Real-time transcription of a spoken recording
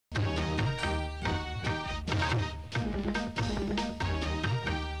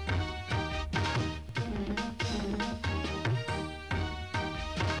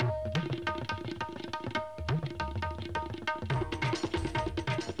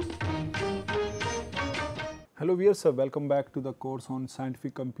Hello viewers, welcome back to the course on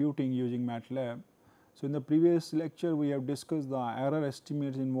scientific computing using MATLAB. So, in the previous lecture we have discussed the error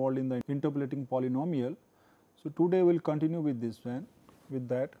estimates involved in the interpolating polynomial. So, today we will continue with this one with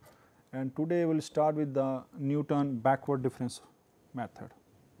that, and today we will start with the Newton backward difference method.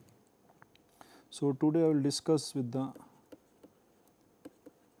 So, today I will discuss with the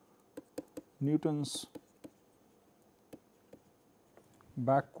Newton's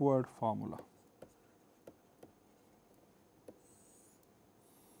backward formula.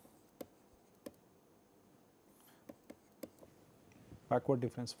 Backward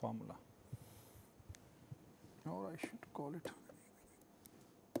difference formula, or I should call it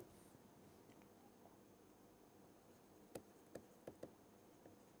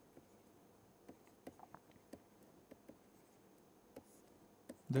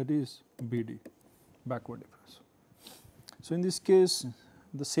that is BD, backward difference. So, in this case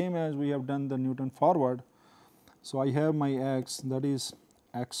the same as we have done the Newton forward. So, I have my x, that is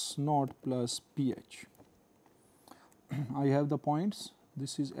x naught plus ph. I have the points,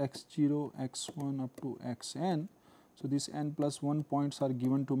 this is x0, x1 up to xn. So, these n plus 1 points are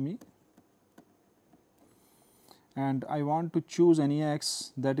given to me, and I want to choose any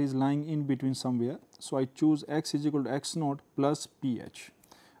x that is lying in between somewhere. So, I choose x is equal to x naught plus ph,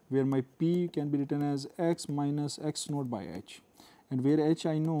 where my p can be written as x minus x naught by h, and where h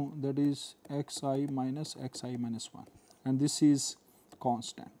I know that is xi minus 1, and this is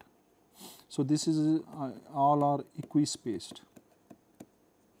constant. So, this is all are equispaced.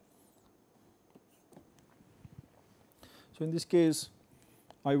 So, in this case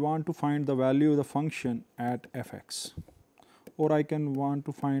I want to find the value of the function at f(x), or I can want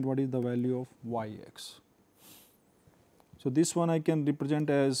to find what is the value of y(x). So, this one I can represent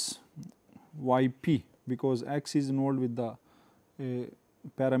as yp, because x is involved with the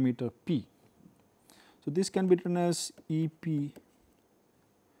parameter p. So, this can be written as ep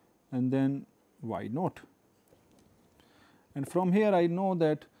and then y naught, and from here I know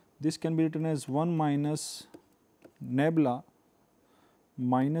that this can be written as 1 minus nabla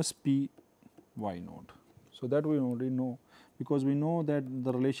minus p y naught. So, that we already know, because we know that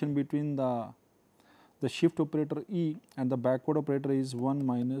the relation between the shift operator E and the backward operator is 1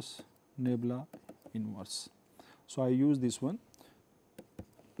 minus nabla inverse. So, I use this one.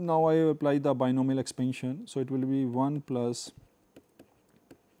 Now, I apply the binomial expansion. So, it will be 1 plus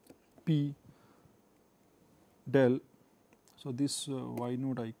p del. So, this y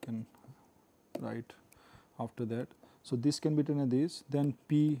naught I can write after that. So, this can be written as this, then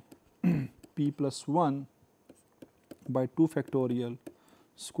p p plus 1 by 2 factorial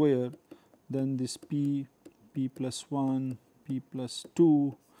square, then this p plus 1 p plus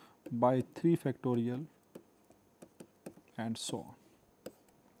 2 by 3 factorial, and so on.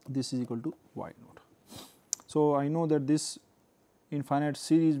 This is equal to y naught. So, I know that this infinite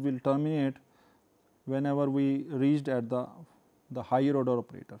series will terminate whenever we reached at the higher order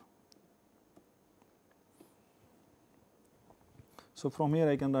operator. So, from here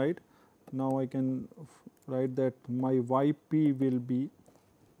I can write, now I can write that my yp will be,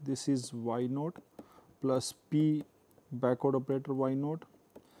 this is y naught plus p backward operator y naught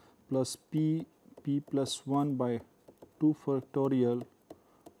plus p plus 1 by 2 factorial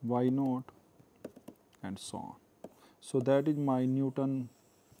y naught, and so on. So, that is my Newton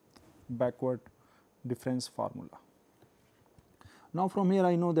backward difference formula. Now, from here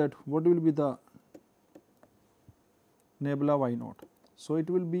I know that what will be the nabla y naught. So, it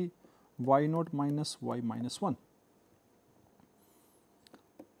will be y naught minus y minus 1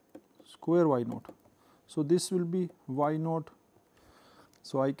 square y naught. So, this will be y naught.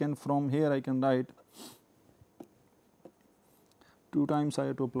 So, I can from here I can write 2 times I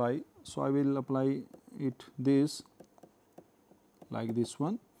have to apply. So, I will apply it this like this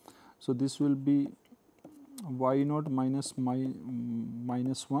one. So, this will be y naught minus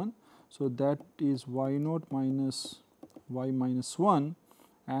minus 1. So, that is y naught minus y minus 1,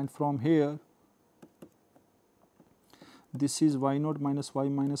 and from here this is y naught minus y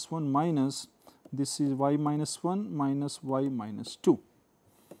minus 1 minus this is y minus 1 minus y minus 2.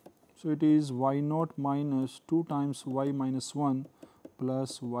 So, it is y naught minus 2 times y minus 1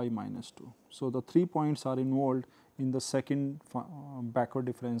 plus y minus 2. So, the 3 points are involved in the second backward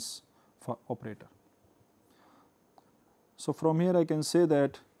difference operator. So, from here I can say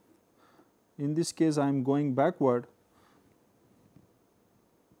that in this case I am going backward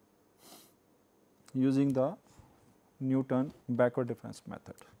using the Newton backward difference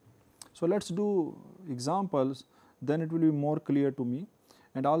method. So, let us do examples, then it will be more clear to me,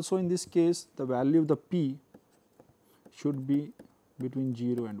 and also in this case the value of the p should be between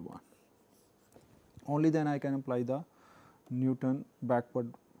 0 and 1. only then I can apply the Newton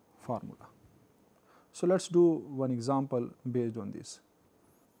backward formula. So, let us do one example based on this,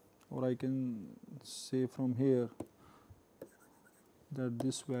 or I can say from here that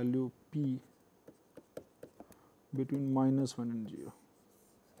this value p between minus 1 and 0,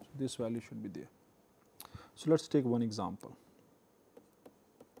 so this value should be there. So, let us take one example.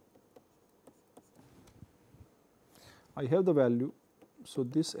 I have the value, so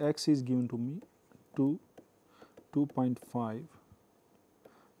this x is given to me 2, 2.5,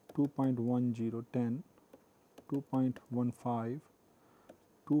 2.1010, 2.15,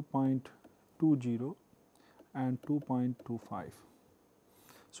 2.20 and 2.25.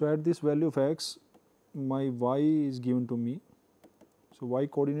 So, at this value of x, my y is given to me. So, y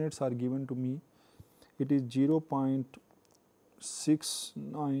coordinates are given to me, it is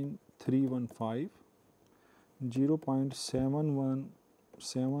 0.69315,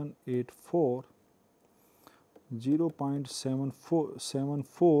 0.71784,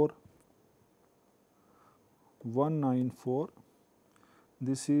 0.74194,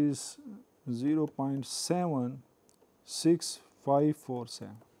 this is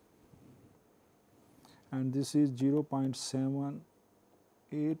 0.76547, and this is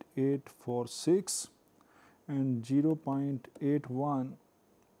 0.78846 and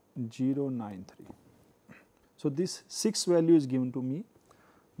 0.81093. So, this 6 value is given to me.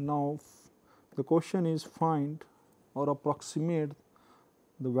 Now, the question is find or approximate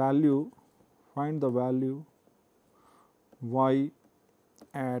the value, find the value y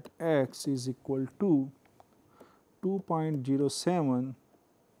at x is equal to 2.07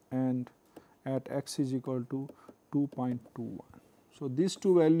 and at x is equal to 2.21. So, these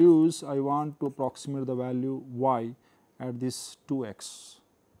two values I want to approximate the value y at this 2x.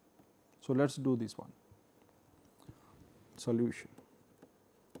 So, let us do this one. Solution.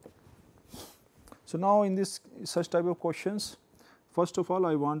 So, now in this such type of questions, first of all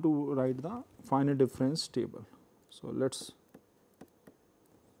I want to write the finite difference table. So, let's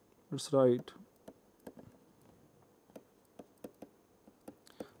write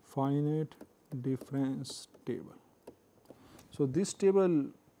finite difference table. So, this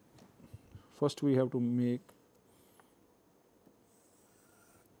table first we have to make,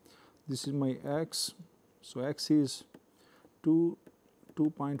 this is my x. So, x is 2,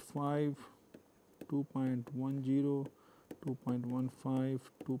 2.5, 2.10, 2.15,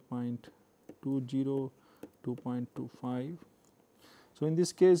 2.20, 2.25. So, in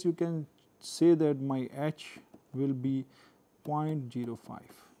this case you can say that my h will be 0.05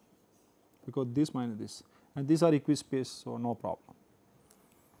 because this minus this, and these are equispaced, so no problem.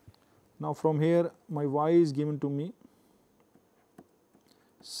 Now, from here my y is given to me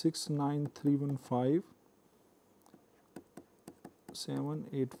 69315,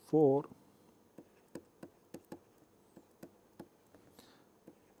 784,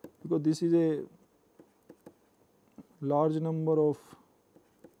 because this is a large number of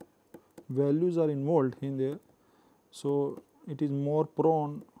values are involved in there. So, it is more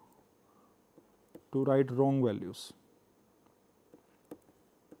prone to write wrong values.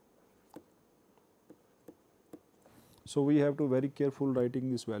 So, we have to very careful writing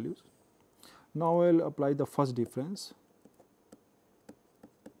these values. Now, I will apply the first difference.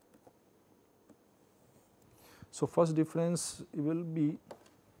 So, first difference will be,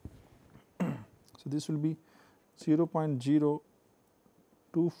 so this will be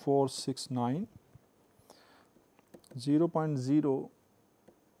 0.02469,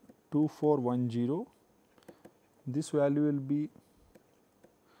 0.02410, this value will be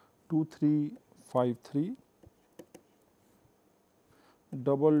 2353,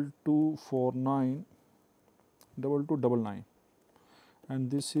 2249, 2299,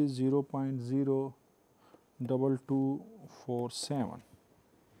 and this is 0.02247.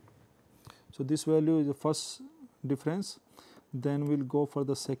 So, this value is the first difference. Then we will go for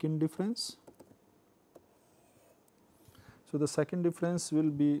the second difference. So, the second difference will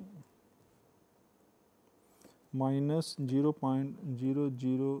be minus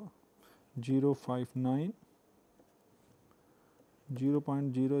 0.00059,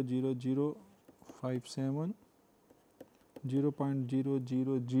 0.00057,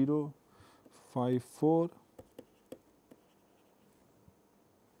 0.00054,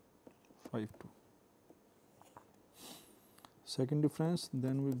 52. Second difference,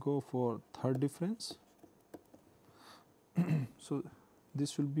 then we go for third difference. So,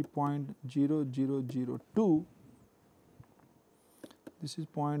 this will be 0.0002, this is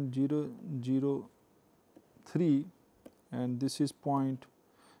 0.003, and this is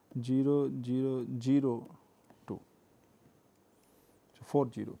 0.0002, so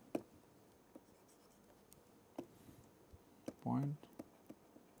 40.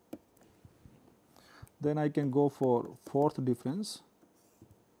 Then I can go for fourth difference.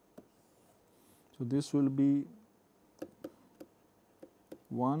 So, this will be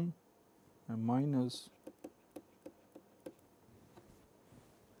 1 and minus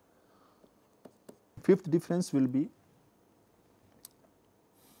fifth difference will be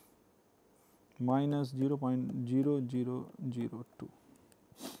minus 0.0002,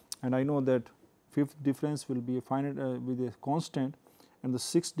 and I know that fifth difference will be a finite with a constant, and the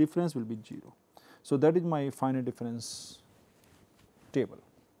sixth difference will be 0. So, that is my finite difference table.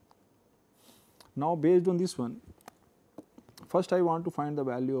 Now, based on this one, first I want to find the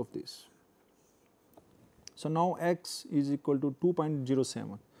value of this. So, now x is equal to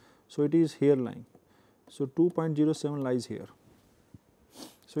 2.07. So, it is here lying. So, 2.07 lies here.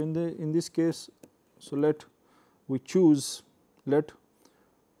 So, in this case, so let we choose, let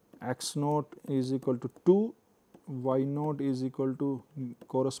x naught is equal to 2, y naught is equal to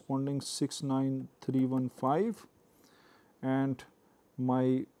corresponding 69315, and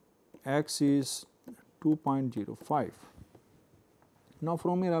my x is 2.05. Now,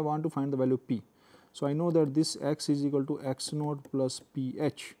 from here I want to find the value p. So, I know that this x is equal to x naught plus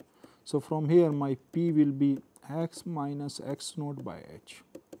ph. So, from here my p will be x minus x naught by h.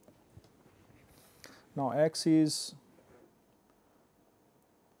 Now, x is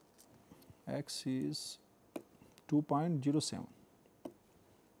 2.07.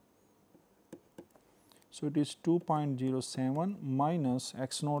 So, it is 2.07 minus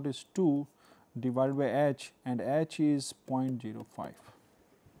x naught is 2 divided by h, and h is 0.05.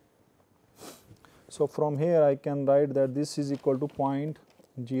 So, from here I can write that this is equal to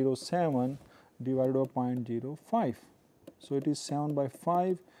 0.07 divided by 0.05. So, it is 7 by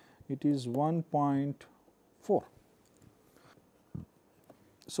 5, it is 1.4.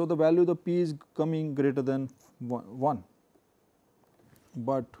 So, the value of the p is coming greater than 1,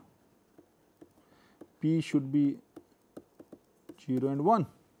 but p should be 0 and 1.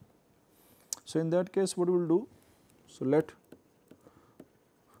 So, in that case what we will do? So, let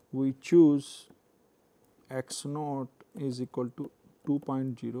we choose x naught is equal to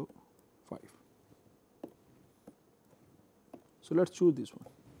 2.05. So, let us choose this one.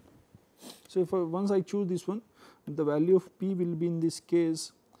 So, if once I choose this one, the value of p will be, in this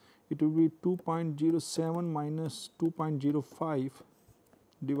case it will be 2.07 minus 2.05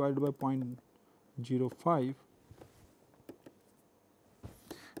 divided by 0.05.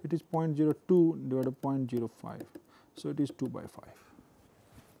 It is 0.02 divided by 0.05. So, it is 2 by 5.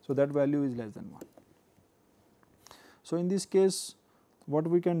 So, that value is less than 1. So, in this case what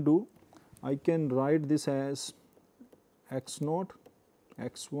we can do, I can write this as x naught,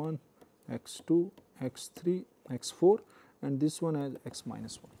 x1, x2, x3, x4, and this one as x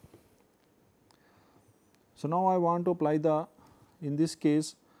minus 1. So, now I want to apply the, in this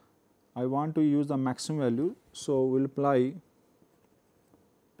case I want to use the maximum value. So, we will apply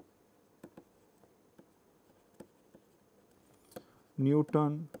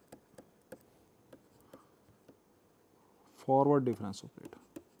Newton forward difference operator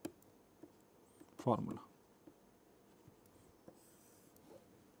formula.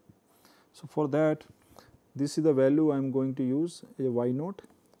 So, for that, this is the value I am going to use, a y naught,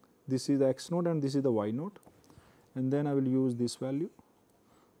 this is the x naught and this is the y naught, and then I will use this value,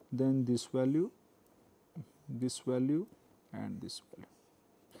 then this value and this value.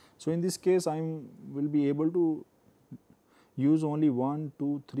 So, in this case I will be able to use only 1,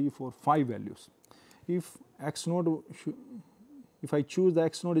 2, 3, 4, 5 values. If x naught, if I choose the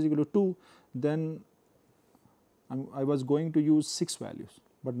x naught is equal to 2, then I was going to use 6 values,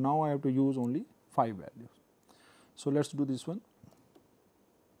 but now I have to use only 5 values. So, let us do this one.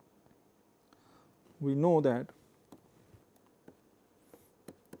 We know that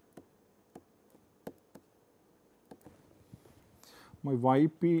my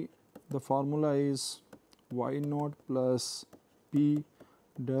yp, the formula is y naught plus p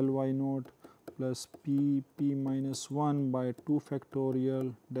del y naught plus p minus 1 by 2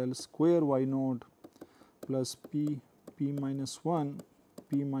 factorial del square y naught plus p minus 1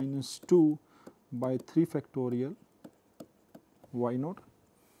 p minus 2 by 3 factorial y naught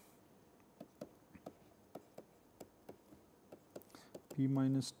p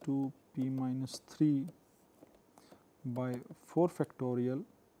minus 2 p minus 3 by 4 factorial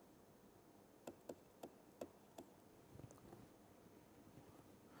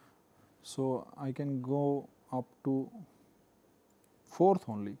So, I can go up to 4th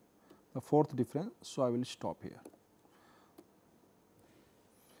only, the 4th difference. So, I will stop here.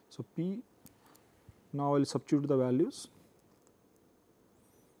 So, p, now I will substitute the values.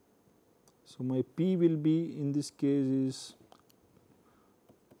 So, my p will be in this case is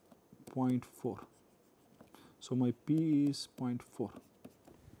 0.4. So, my p is 0.4.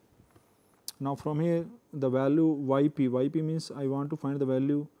 Now, from here the value yp means I want to find the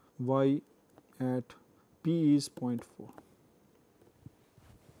value y at p is 0.4.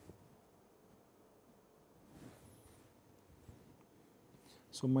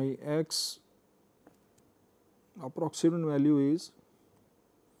 So, my x approximate value is,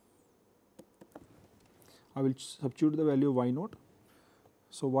 I will substitute the value of y naught.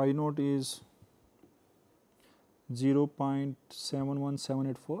 So, y naught is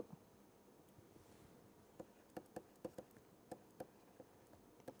 0.71784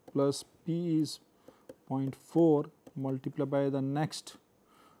 plus p is 0.4 multiplied by the next.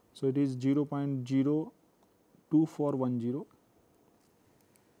 So, it is 0.02410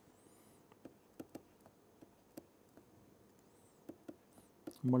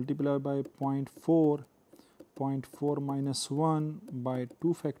 multiplied by 0.4, 0.4 minus 1 by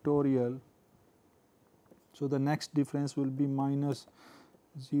 2 factorial. So, the next difference will be minus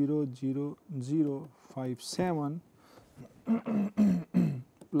 0.00057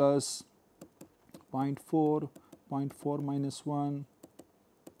 plus 0.4, 0.4 minus 1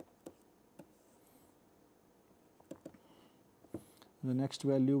 the next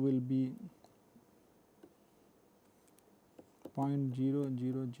value will be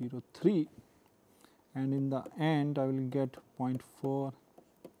 0.0003 and in the end I will get 0.4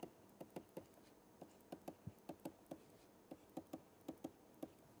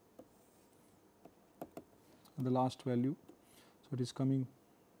 the last value. So, it is coming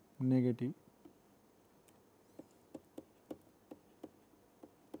negative.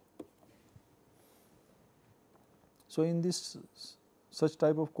 So, in this such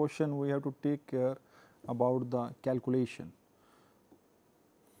type of question we have to take care about the calculation.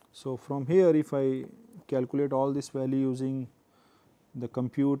 So, from here if I calculate all this value using the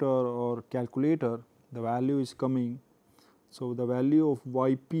computer or calculator, the value is coming. So, the value of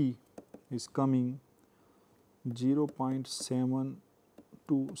yp is coming 0.72755.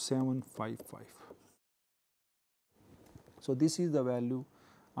 So, this is the value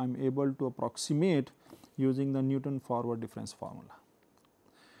I am able to approximate using the Newton forward difference formula.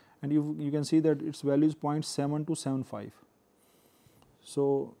 And you can see that its value is 0.7275.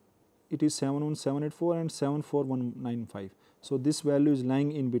 So, it is 71784 and 74195. So, this value is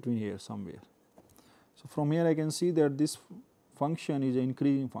lying in between here somewhere. So, from here I can see that this function is an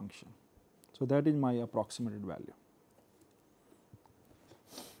increasing function. So, that is my approximated value.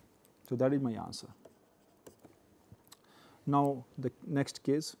 So, that is my answer. Now, the next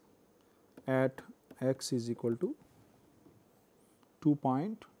case at x is equal to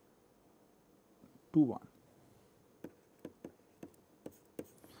 2.21.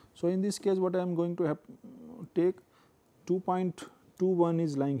 So, in this case what I am going to take 2.21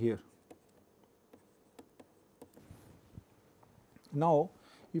 is lying here. Now,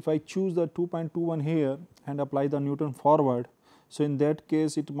 if I choose the 2.21 here and apply the Newton forward, so in that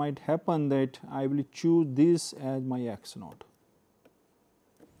case it might happen that I will choose this as my x naught,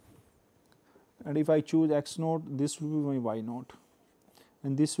 and if I choose x naught, this will be my y naught,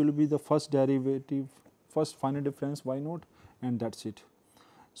 and this will be the first derivative, first final difference y naught, and that is it.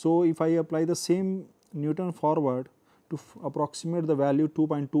 So, if I apply the same Newton forward to approximate the value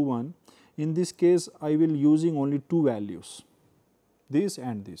 2.21, in this case I will using only two values, this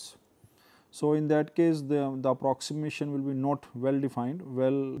and this. So, in that case the approximation will be not well defined,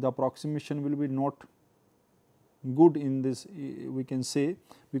 the approximation will be not good in this, we can say,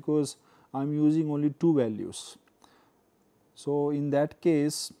 because I am using only two values. So, in that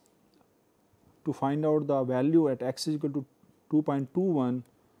case to find out the value at x is equal to 2.21,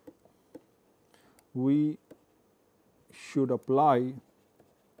 we should apply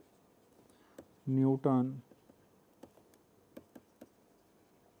Newton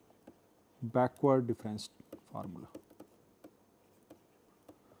backward difference formula.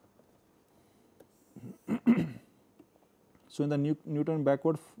 So, in the Newton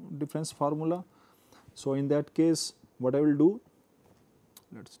backward difference formula, so in that case what I will do,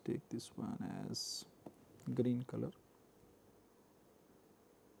 let us take this one as green color.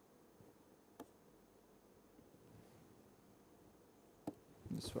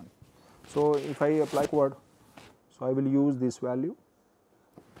 This one. So, if I apply backward, so I will use this value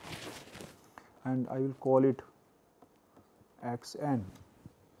and I will call it xn.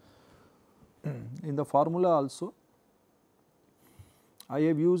 In the formula also I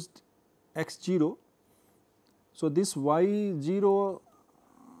have used x0. So, this y0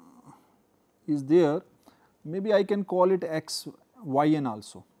 is there, maybe I can call it xyn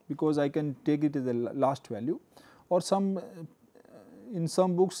also, because I can take it as the last value, or in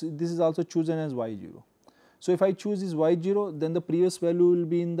some books this is also chosen as y0. So, if I choose this y0, then the previous value will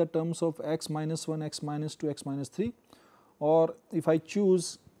be in the terms of x minus 1, x minus 2, x minus 3, or if I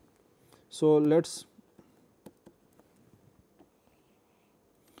choose, so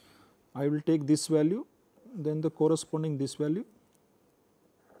I will take this value, then the corresponding this value,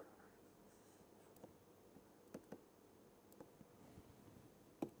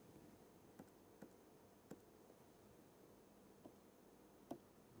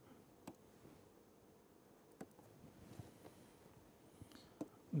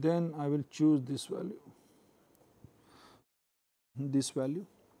 then I will choose this value,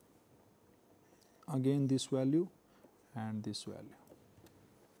 again this value and this value.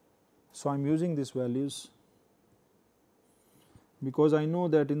 So, I am using these values because I know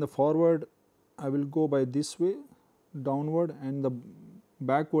that in the forward I will go by this way downward, and the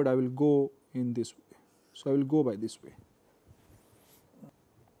backward I will go in this way. So, I will go by this way.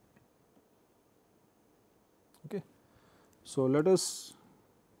 Okay. So, let us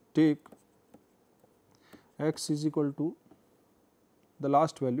take x is equal to the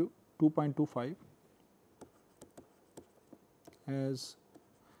last value 2.25 as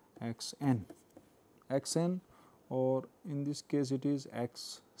xn, or in this case it is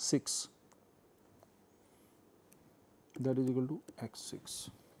x6, that is equal to x6.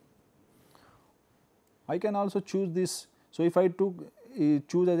 I can also choose this. So, if I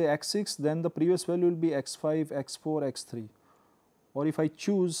choose as a x6, then the previous value will be x5, x4, x3, or if we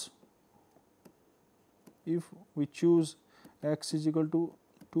choose x is equal to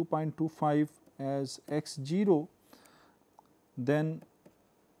 2.25 as x0, then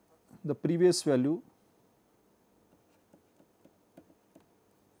the previous value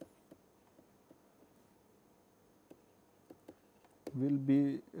will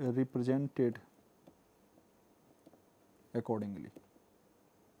be represented accordingly.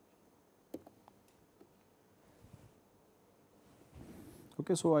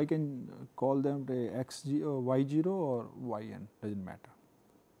 Okay, so I can call them y0 or yn, does not matter.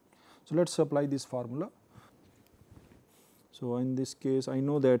 So, let us apply this formula. So, in this case I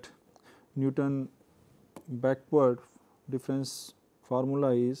know that Newton backward difference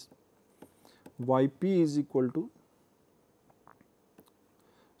formula is yp is equal to,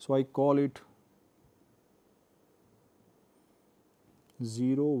 so I call it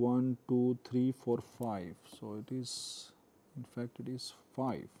 0, 1, 2, 3, 4, 5. So, it is, in fact it is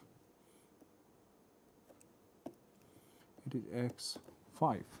 5, it is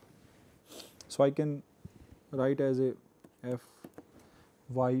x5. So, I can write as a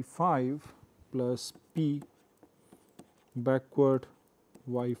fy5 plus p backward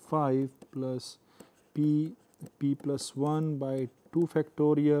y5 plus p plus 1 by 2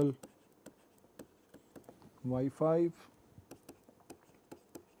 factorial y5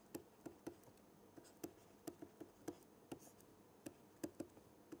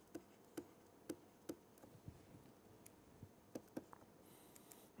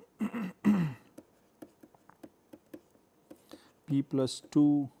 p plus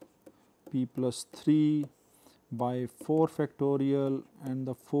 2, p plus 3 by 4 factorial and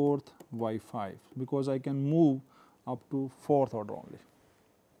the fourth y5, because I can move up to 4th order only.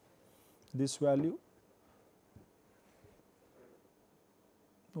 This value,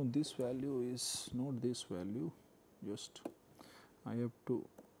 no, this value is not this value, just I have to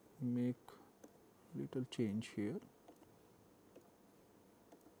make little change here,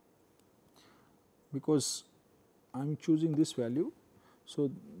 because I am choosing this value.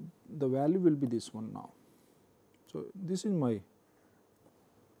 So, the value will be this one now. So, this is my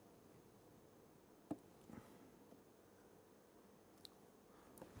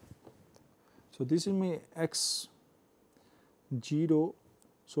x0.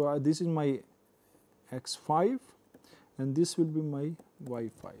 So, this is my x5 and this will be my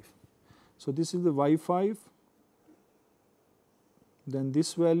y5. So, this is the y5, then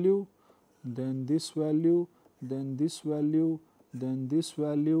this value, then this value, then this value, then this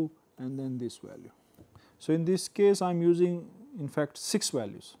value, and then this value. So, in this case I am using in fact 6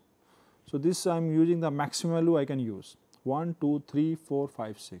 values. So, this I am using the maximum value I can use 1, 2, 3, 4,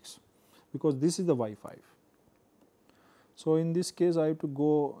 5, 6, because this is the y5. So, in this case I have to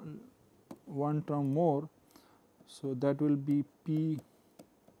go one term more. So, that will be p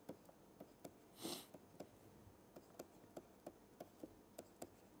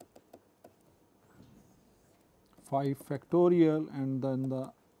 5 factorial and then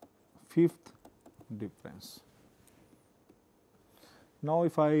the 5th difference. Now,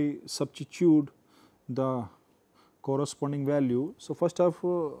 if I substitute the corresponding value, so first of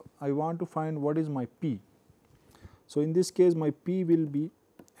all I want to find what is my p. So, in this case my p will be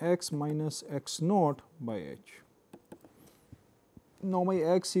x minus x naught by h. Now, my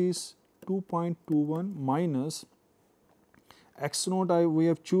x is 2.21 minus x naught we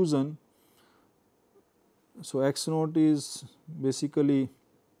have chosen. So, x naught is basically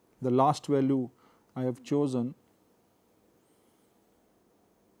the last value I have chosen,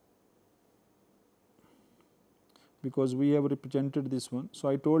 because we have represented this one. So,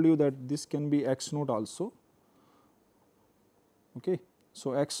 I told you that this can be x naught also. Okay.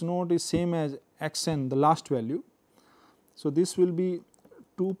 So, x naught is same as x n, the last value. So, this will be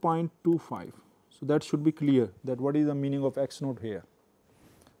 2.25. So, that should be clear that what is the meaning of x naught here,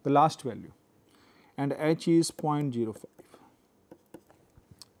 the last value, and h is 0.05.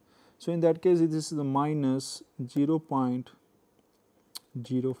 So, in that case this is the minus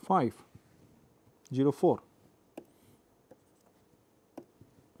 0.0504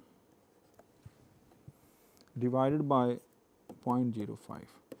 divided by 0.05.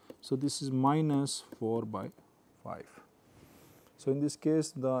 So, this is minus 4 by 5. So, in this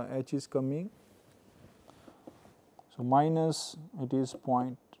case the h is coming, so minus it is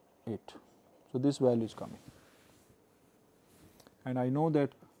 0.8. So, this value is coming, and I know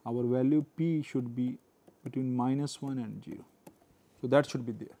that our value p should be between minus 1 and 0. So, that should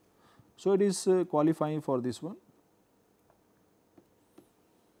be there. So, it is qualifying for this one.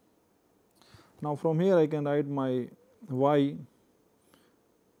 Now, from here I can write my y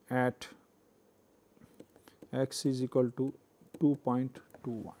at x is equal to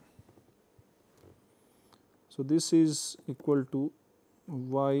 2.21. So, this is equal to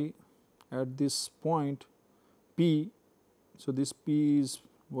y at this point p. So, this p is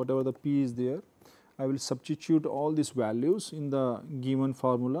whatever the p is there. I will substitute all these values in the given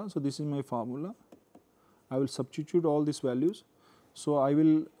formula. So, this is my formula. I will substitute all these values. So, I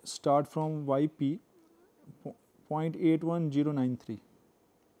will start from yp 0.81093.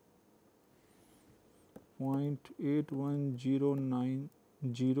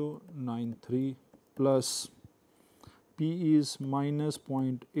 0.810993 plus p is minus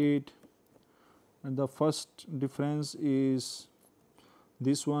 0.8, and the first difference is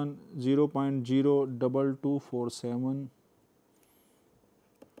this one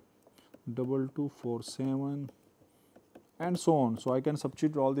 0.02247 and so on. So, I can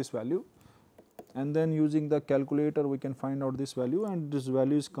substitute all this value, and then using the calculator we can find out this value, and this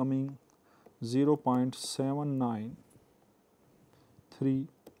value is coming 0.79300.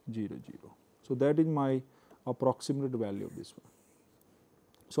 So, that is my approximate value of this one.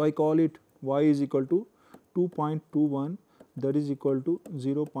 So, I call it y is equal to 2.21, that is equal to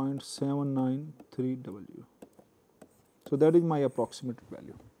 0.79300. So, that is my approximate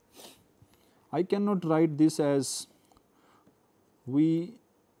value. I cannot write this as, we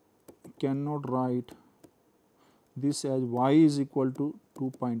cannot write this as y is equal to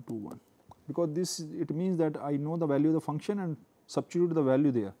 2.21, because this it means that I know the value of the function and substitute the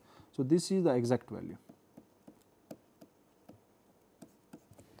value there. So, this is the exact value.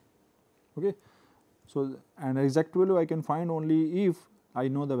 Okay. So, an exact value I can find only if I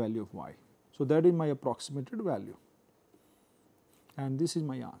know the value of y. So, that is my approximated value, and this is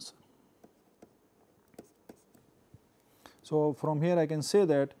my answer. So, from here I can say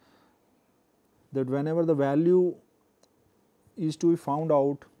that whenever the value is to be found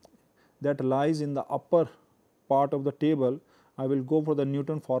out that lies in the upper part of the table, I will go for the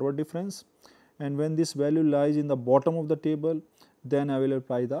Newton forward difference, and when this value lies in the bottom of the table, then I will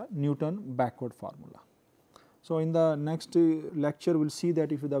apply the Newton backward formula. So, in the next lecture we will see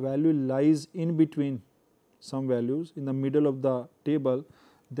that if the value lies in between some values in the middle of the table,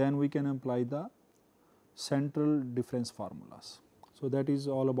 then we can apply the central difference formulas. So, that is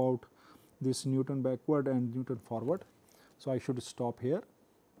all about this Newton backward and Newton forward. So, I should stop here.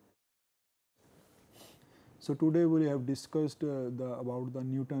 So, today we have discussed about the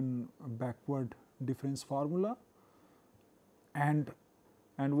Newton backward difference formula, and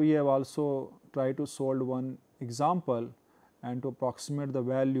we have also tried to solve one example and to approximate the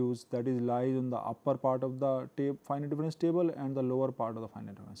values that is lies in the upper part of the finite difference table and the lower part of the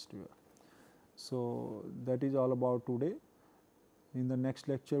finite difference table. So, that is all about today. In the next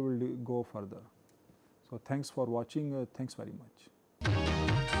lecture we will go further. So, thanks for watching. Thanks very much.